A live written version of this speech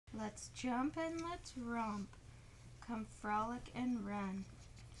Let's jump and let's romp. Come frolic and run.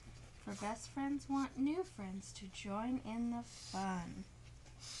 For best friends want new friends to join in the fun.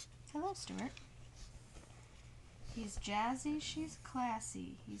 Hello, Stuart. He's jazzy, she's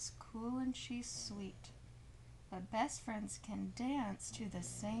classy. He's cool and she's sweet. But best friends can dance to the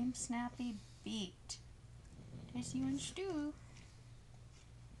same snappy beat. There's you and Stu.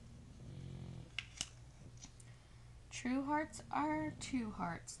 True hearts are two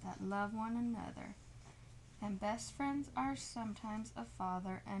hearts that love one another, and best friends are sometimes a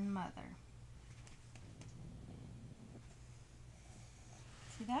father and mother.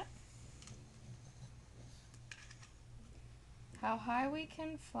 See that? How high we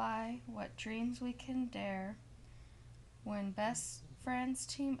can fly, what dreams we can dare. When best friends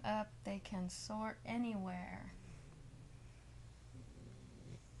team up, they can soar anywhere.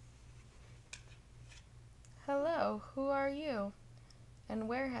 Hello, who are you? And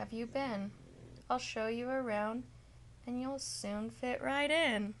where have you been? I'll show you around, and you'll soon fit right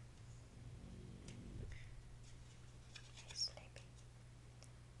in.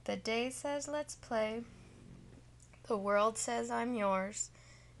 The day says let's play. The world says I'm yours.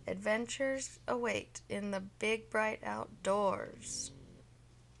 Adventures await in the big bright outdoors.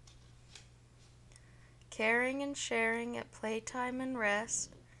 Caring and sharing at playtime and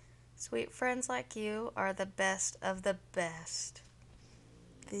rest. Sweet friends like you are the best of the best.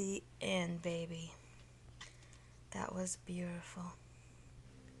 The end, baby. That was beautiful.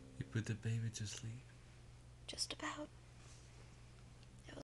 You put the baby to sleep? Just about.